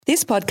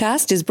This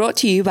podcast is brought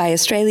to you by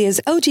Australia's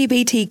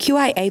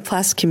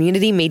LGBTQIA+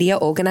 community media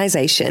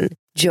organisation,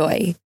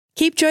 Joy.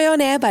 Keep Joy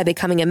on air by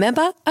becoming a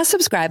member, a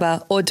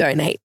subscriber, or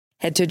donate.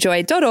 Head to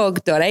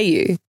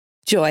joy.org.au.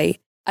 Joy,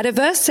 a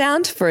diverse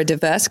sound for a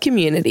diverse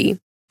community.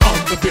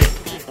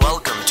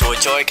 Welcome to a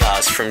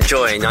Joycast from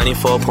Joy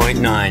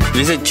 94.9.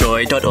 Visit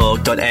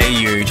joy.org.au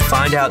to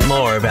find out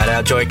more about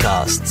our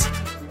Joycasts.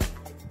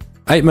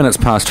 8 minutes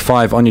past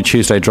 5 on your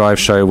Tuesday Drive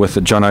show with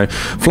Jono.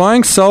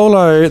 Flying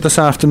solo this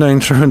afternoon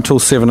through until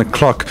 7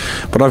 o'clock.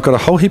 But I've got a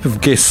whole heap of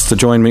guests to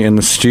join me in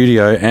the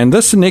studio. And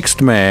this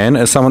next man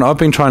is someone I've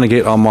been trying to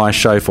get on my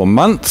show for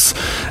months.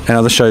 And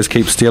other shows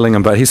keep stealing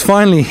him. But he's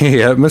finally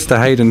here, Mr.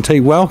 Hayden Tee.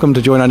 Welcome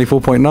to Joy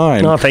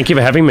 94.9. Oh, thank you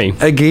for having me.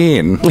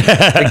 Again.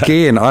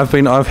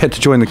 I've had to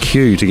join the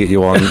queue to get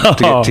you on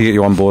to get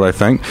you on board, I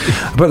think.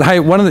 But hey,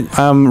 one of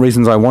the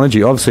reasons I wanted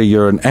you, obviously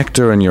you're an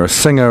actor and you're a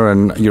singer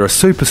and you're a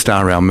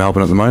superstar around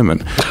Melbourne at the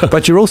moment,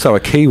 but you're also a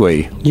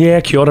Kiwi. Yeah,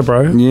 kia ora,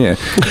 bro. Yeah,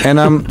 and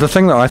the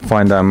thing that I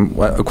find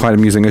quite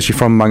amusing is you're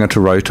from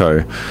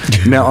Mangataroto.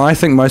 Now, I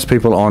think most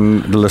people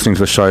listening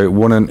to the show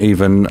wouldn't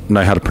even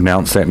know how to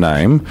pronounce that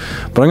name,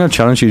 but I'm going to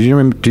challenge you.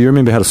 Do you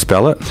remember how to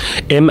spell it?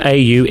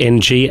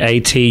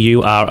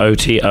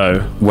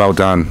 Mangaturoto. Well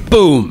done.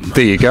 Boom.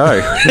 There you go.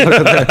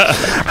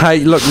 Hey,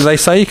 look, they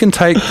say you can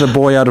take the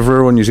boy out of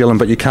rural New Zealand,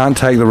 but you can't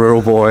take the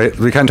rural boy.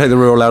 You can't take the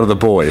rural out of the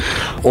boy,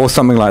 or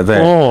something like that.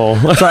 Oh.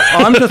 So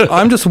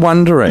I'm just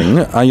wondering,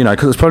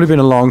 because it's probably been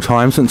a long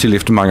time since you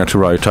left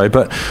Mangataroto,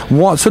 but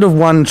what sort of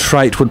one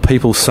trait would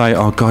people say,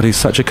 oh, God, he's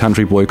such a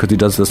country boy because he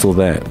does this or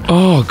that?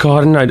 Oh,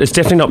 God, no, it's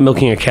definitely not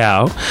milking a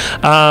cow.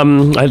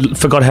 I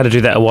forgot how to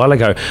do that a while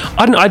ago.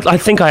 I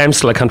think I am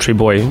still a country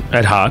boy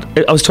at heart.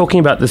 I was talking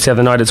about this the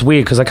other night. It's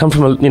weird because I come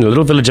from a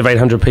little village of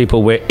 800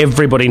 people where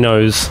everybody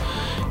knows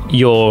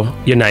your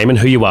name and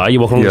who you are. You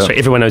walk along the street,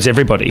 everyone knows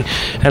everybody.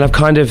 And I've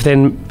kind of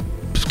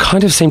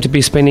seem to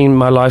be spending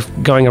my life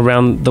going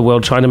around the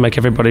world trying to make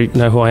everybody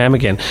know who I am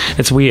again.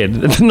 It's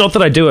weird. Not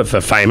that I do it for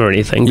fame or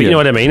anything, but you know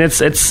what I mean? It's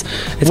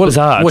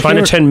bizarre. Trying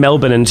to turn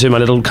Melbourne into my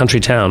little country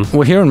town.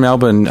 Well, here in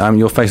Melbourne,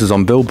 your face is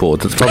on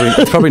billboards. It's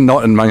probably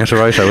not in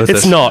Mangataroto, is it?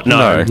 It's not,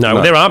 no.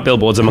 There aren't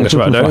billboards in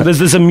Mangataroto. Right.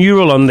 There's a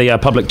mural on the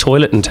public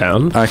toilet in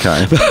town.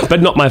 Okay.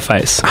 But not my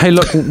face. Hey,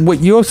 look,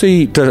 you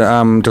obviously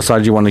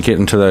decided you wanted to get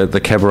into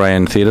the cabaret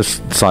and theatre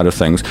side of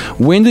things.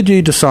 When did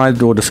you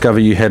decide or discover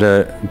you had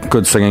a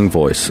good singing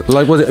voice?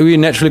 Like, were you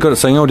naturally good at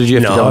singing, or did you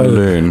have to go and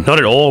learn? Not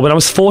at all. When I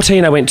was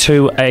 14, I went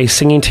to a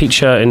singing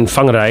teacher in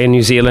Whangarei in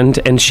New Zealand,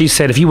 and she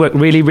said if you work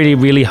really, really,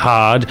 really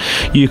hard,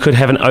 you could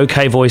have an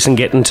okay voice and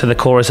get into the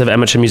chorus of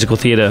amateur musical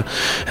theatre.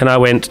 And I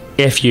went,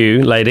 F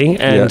you, lady.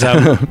 And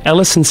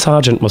Alison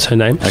Sargent was her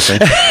name. Okay.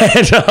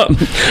 And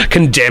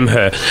condemn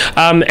her.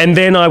 And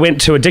then I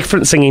went to a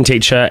different singing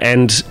teacher,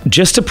 and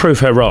just to prove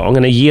her wrong,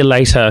 and a year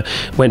later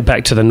went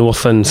back to the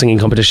Northland singing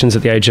competitions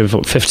at the age of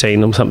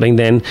 15 or something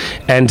then,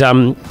 and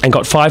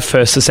got 5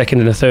 firsts, a second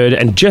and a third,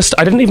 and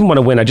I didn't even want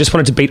to win. I just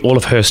wanted to beat all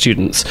of her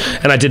students,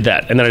 and I did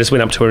that. And then I just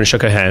went up to her and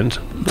shook her hand.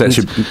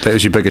 That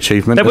was your big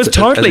achievement? That was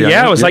totally,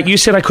 I was like, you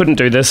said I couldn't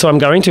do this, so I'm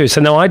going to.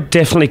 So no, I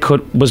definitely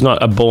was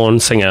not a born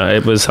singer.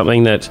 It was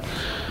something that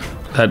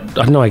I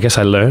don't know, I guess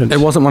I learned. It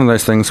wasn't one of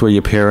those things where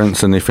your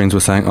parents and their friends were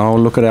saying, oh,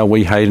 look at our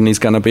wee Hayden, he's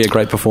going to be a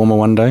great performer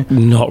one day?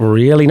 Not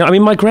really. No, I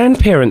mean, my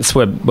grandparents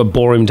were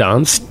ballroom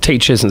dance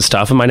teachers and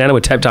stuff, and my nana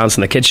would tap dance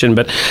in the kitchen,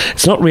 but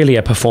it's not really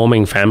a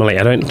performing family.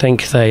 I don't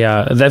think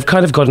they've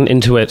kind of gotten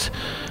into it,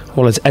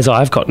 well, as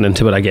I've gotten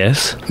into it, I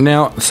guess.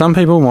 Now, some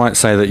people might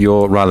say that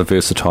you're rather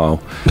versatile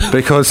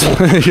because...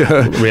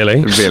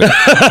 Really?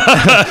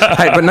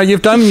 Hey, but no,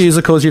 you've done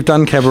musicals, you've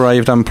done cabaret,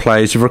 you've done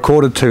plays, you've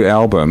recorded 2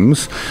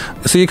 albums.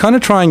 So you're kind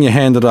of trying your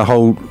hand at a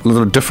whole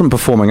lot of different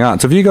performing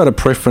arts. Have you got a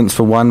preference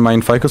for one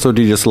main focus, or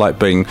do you just like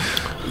doing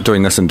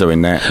this and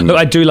doing that? Look,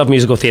 I do love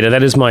musical theatre.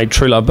 That is my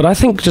true love. But I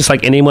think just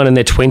like anyone in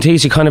their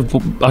 20s, you kind of,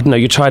 I don't know,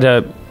 you try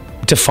to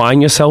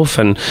define yourself,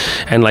 and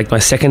like my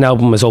second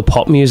album was all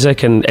pop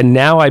music, and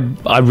now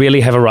I really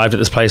have arrived at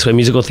this place where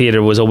musical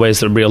theatre was always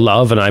the real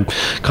love, and I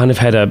kind of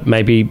had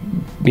maybe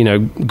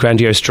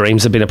grandiose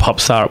dreams of being a pop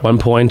star at one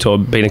point, or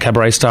being a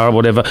cabaret star or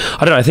whatever. I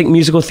don't know, I think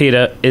musical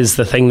theatre is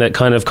the thing that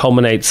kind of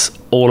culminates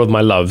all of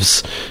my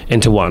loves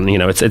into one.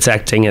 It's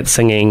acting, it's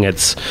singing,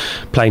 it's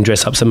playing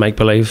dress-ups and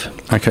make-believe.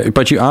 Okay,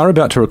 but you are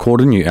about to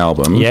record a new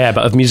album. Yeah,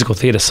 but of musical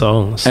theatre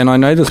songs. And I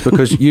know this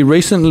because you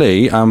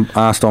recently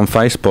asked on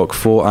Facebook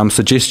for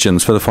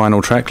suggestions for the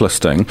final track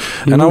listing,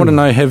 and I want to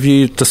know, have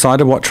you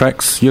decided what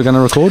tracks you're going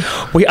to record?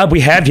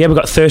 We have, we've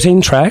got 13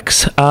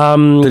 tracks.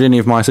 Did any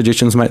of my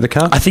suggestions make the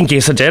cut? I think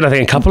yes, I did. I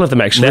think a couple of them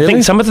actually. Really? I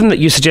think some of them that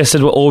you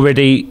suggested were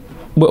already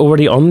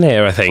on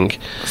there, I think.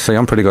 See,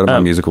 I'm pretty good at my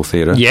musical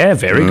theatre. Yeah,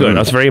 very good. I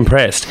was very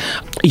impressed.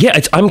 Yeah,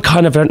 I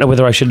don't know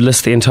whether I should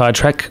list the entire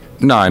track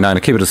No,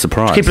 keep it a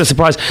surprise. Keep it a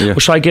surprise. Yeah. Well,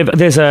 shall I give...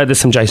 There's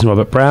some Jason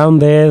Robert Brown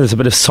there. There's a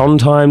bit of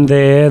Sondheim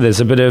there. There's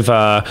a bit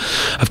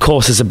of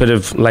course, there's a bit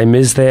of Les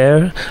Mis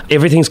there.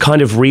 Everything's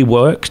kind of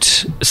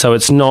reworked, so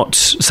it's not...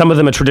 Some of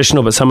them are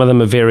traditional, but some of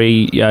them are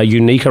very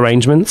unique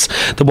arrangements.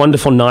 The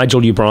wonderful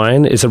Nigel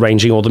O'Brien is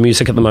arranging all the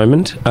music at the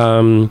moment.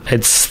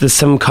 There's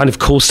some kind of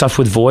cool stuff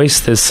with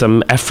voice. There's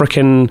some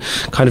African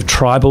kind of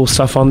tribal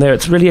stuff on there.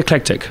 It's really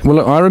eclectic. Well,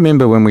 look, I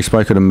remember when we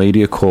spoke at a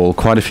media call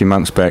quite a few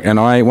months back, and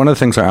one of the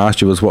things I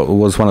asked you was what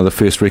was one of the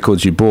first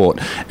records you bought,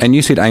 and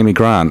you said Amy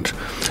Grant.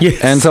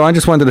 Yes. And so I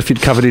just wondered if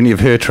you'd covered any of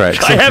her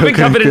tracks. I haven't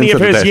covered any of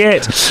hers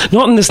yet.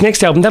 Not in this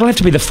next album. That'll have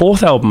to be the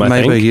fourth album, I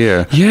think. Maybe,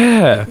 yeah.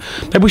 Yeah.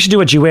 Maybe we should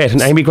do a duet,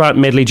 an Amy Grant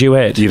medley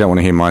duet. You don't want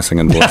to hear my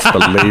singing voice,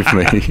 believe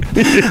me.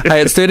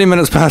 Hey, it's 30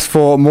 minutes past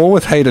 4. More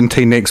with Hayden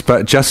Tee next,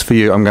 but just for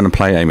you, I'm going to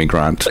play Amy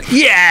Grant.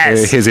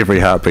 Yes! Here's Every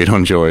Heartbeat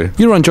on Joy.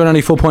 You're on Joy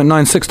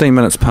 94.9, 16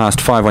 minutes past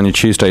 5 on your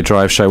Tuesday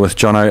drive show with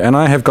Jono, and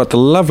I have got the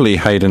lovely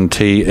Hayden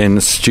Tee in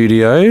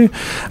studio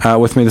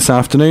with me this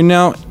afternoon.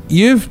 Now,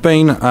 you've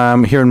been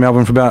here in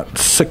Melbourne for about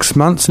 6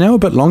 months now, a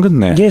bit longer than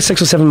that. Yeah,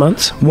 6 or 7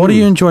 months. What are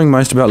you enjoying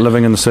most about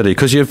living in the city?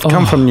 Because you've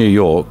come from New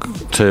York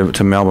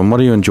to Melbourne. What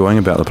are you enjoying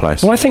about the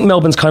place? Well, I think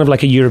Melbourne's kind of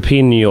like a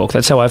European New York.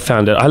 That's how I've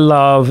found it. I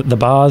love the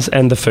bars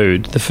and the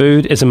food. The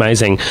food is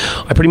amazing.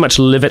 I pretty much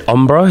live at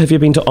Ombra. Have you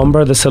been to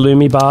Ombra, the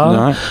Salumi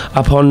bar? No.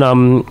 Up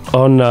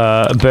on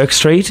Burke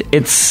Street.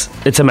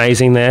 It's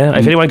amazing there.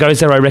 If anyone goes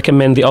there, I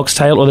recommend the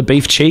oxtail or the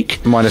beef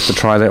cheek. Might have to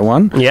try that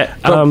one. Yeah.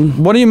 But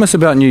what do you miss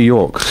about New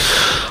York?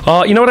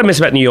 You know what I miss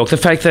about New York? The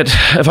fact that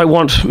if I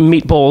want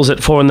meatballs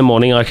at 4 a.m,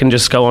 I can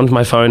just go onto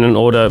my phone and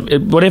order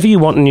whatever you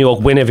want in New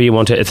York, whenever you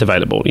want it, it's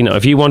available. You know,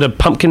 if you want a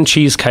pumpkin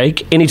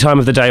cheesecake any time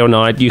of the day or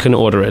night, you can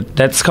order it.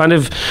 That's kind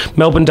of...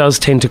 Melbourne does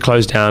tend to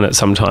close down at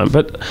some time,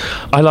 but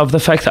I love the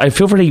fact that I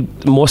feel really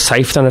more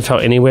safe than I've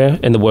felt anywhere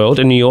in the world.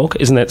 In New York,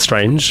 isn't that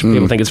strange?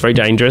 People think it's very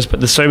dangerous, but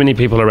there's so many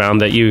people around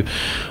that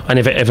I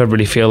never ever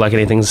really feel like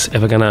anything's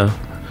ever going to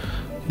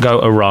go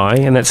awry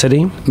in that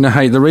city. Now,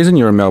 hey, the reason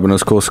you're in Melbourne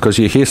is, of course, because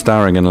you're here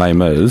starring in Les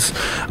Mis,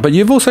 but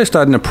you've also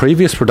starred in a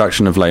previous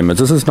production of Les Mis.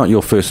 This is not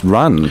your first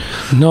run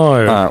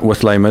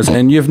with Les Mis,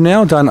 and you've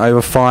now done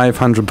over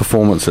 500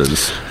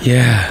 performances.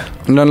 Yeah.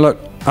 Now, look,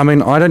 I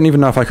mean, I don't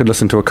even know if I could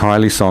listen to a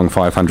Kylie song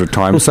 500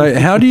 times. So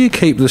how do you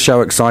keep the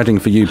show exciting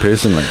for you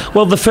personally?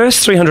 Well, the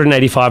first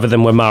 385 of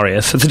them were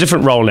Marius. It's a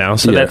different role now,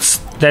 so that's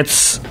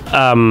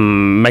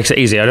makes it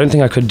easier. I don't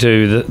think I could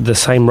do the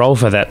same role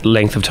for that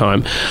length of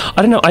time.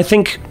 I don't know. I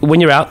think when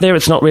you're out there,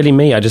 it's not really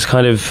me. I just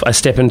I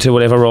step into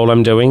whatever role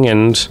I'm doing,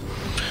 and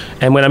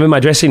when I'm in my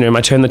dressing room,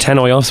 I turn the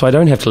tannoy off so I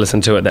don't have to listen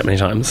to it that many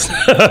times.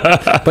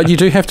 But you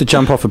do have to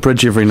jump off a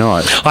bridge every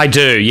night. I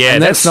do, yeah.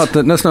 And that's not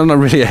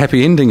really a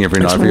happy ending every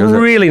night. It's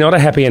really not a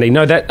happy ending.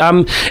 No, that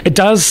it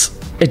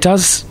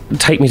does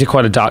take me to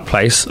quite a dark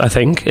place, I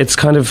think. It's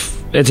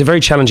a very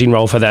challenging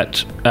role for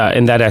that,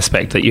 in that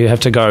aspect, that you have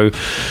to go,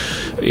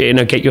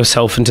 get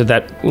yourself into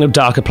that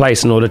darker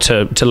place in order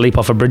to leap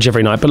off a bridge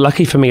every night. But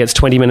lucky for me, it's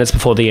 20 minutes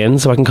before the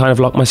end, so I can kind of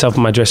lock myself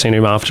in my dressing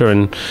room after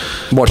and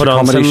watch a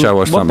comedy show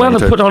or something.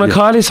 Well, put on a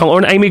Kylie song or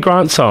an Amy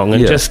Grant song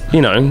and just,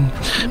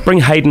 bring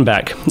Hayden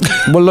back.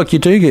 Well, look, you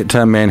do get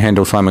to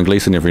manhandle Simon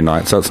Gleeson every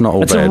night, so it's not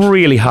all bad. It's a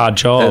really hard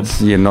job.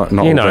 Not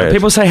all bad.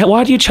 People say,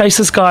 why do you chase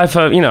this guy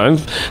for,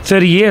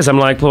 30 years? I'm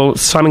like, well,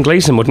 Simon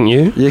Gleeson, wouldn't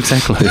you? Yeah,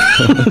 exactly.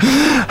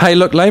 Hey,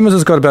 look, Les Mis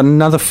has got about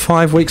another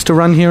 5 weeks to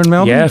run here in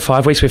Melbourne. Yeah,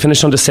 5 weeks. We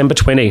finished on December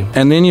 20.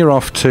 And then you're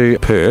off to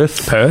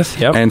Perth.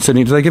 Yep. And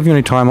Sydney. Do they give you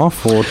any time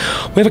off? Or?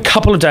 We have a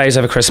couple of days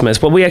over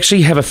Christmas. Well, we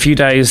actually have a few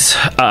days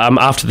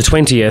after the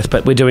 20th,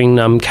 but we're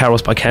doing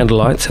Carols by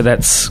Candlelight, so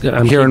that's...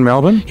 here in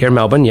Melbourne? Here in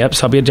Melbourne, yep.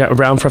 So I'll be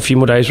around for a few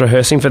more days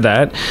rehearsing for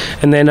that.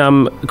 And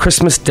then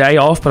Christmas Day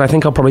off, but I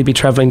think I'll probably be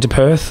travelling to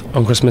Perth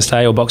on Christmas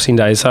Day or Boxing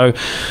Day. So,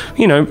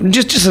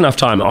 just enough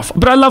time off.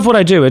 But I love what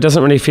I do. It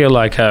doesn't really feel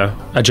like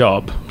a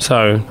job.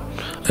 So...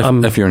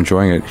 If you're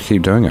enjoying it,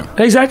 keep doing it.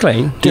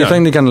 Exactly. Do you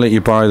think they're going to let you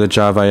borrow the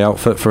Jarve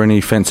outfit for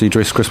any fancy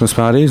dress Christmas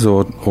parties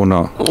or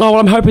not? Oh, well,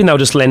 I'm hoping they'll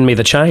just lend me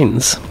the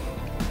chains.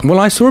 Well,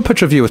 I saw a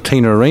picture of you with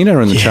Tina Arena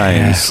in the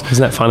chains.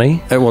 Isn't that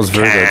funny? It was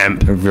very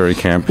camp. Good. Very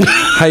camp.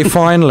 Hey,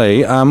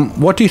 finally,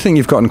 what do you think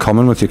you've got in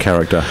common with your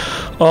character?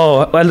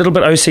 Oh, a little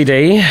bit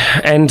OCD,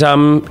 and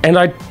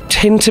I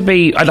tend to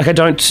be I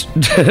don't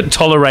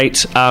tolerate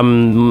say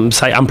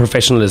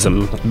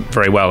unprofessionalism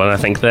very well, and I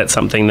think that's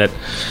something that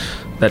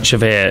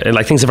Javert,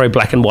 things are very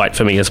black and white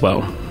for me as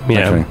well.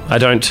 Yeah, okay. I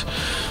don't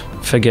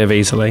forgive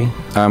easily.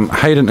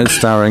 Hayden is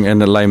starring in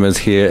the Les Mis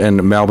here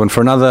in Melbourne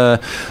for another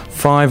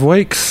 5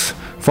 weeks.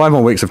 5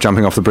 more weeks of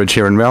jumping off the bridge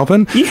here in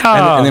Melbourne.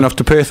 Yeah. And then off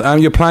to Perth.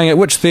 You're playing at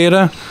which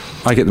theatre?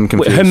 I get them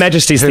confused. Her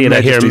Majesty's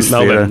Theatre here in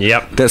Melbourne.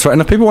 Yep. That's right.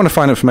 And if people want to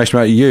find information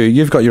about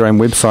you've got your own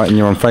website and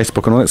you're on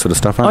Facebook and all that sort of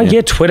stuff, aren't you?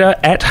 Yeah, Twitter,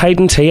 at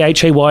Hayden Tee,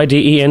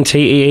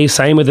 HaydentEE.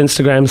 Same with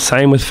Instagram,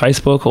 same with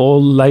Facebook,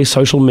 all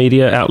social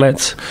media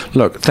outlets.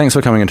 Look, thanks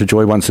for coming into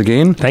Joy once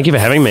again. Thank you for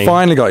having me.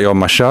 Finally got you on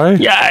my show.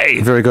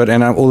 Yay! Very good.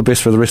 And all the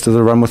best for the rest of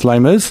the run with Les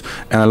Mis.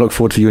 And I look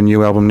forward to your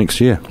new album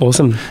next year.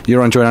 Awesome.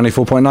 You're on Joy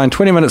 94.9,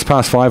 20 minutes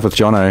past 5 with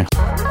Jono.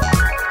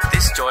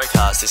 This Joycast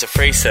Joycast is a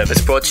free service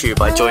brought to you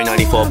by Joy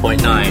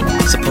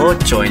 94.9.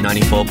 Support Joy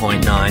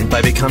 94.9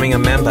 by becoming a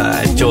member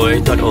at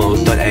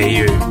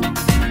joy.org.au.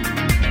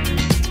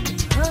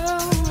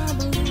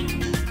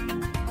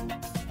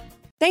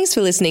 Thanks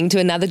for listening to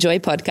another Joy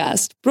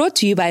podcast, brought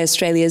to you by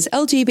Australia's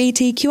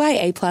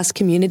LGBTQIA+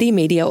 community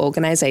media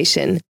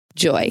organisation,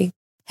 Joy.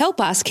 Help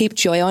us keep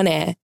Joy on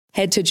air.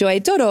 Head to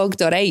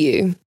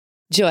joy.org.au.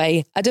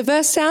 Joy, a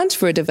diverse sound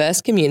for a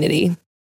diverse community.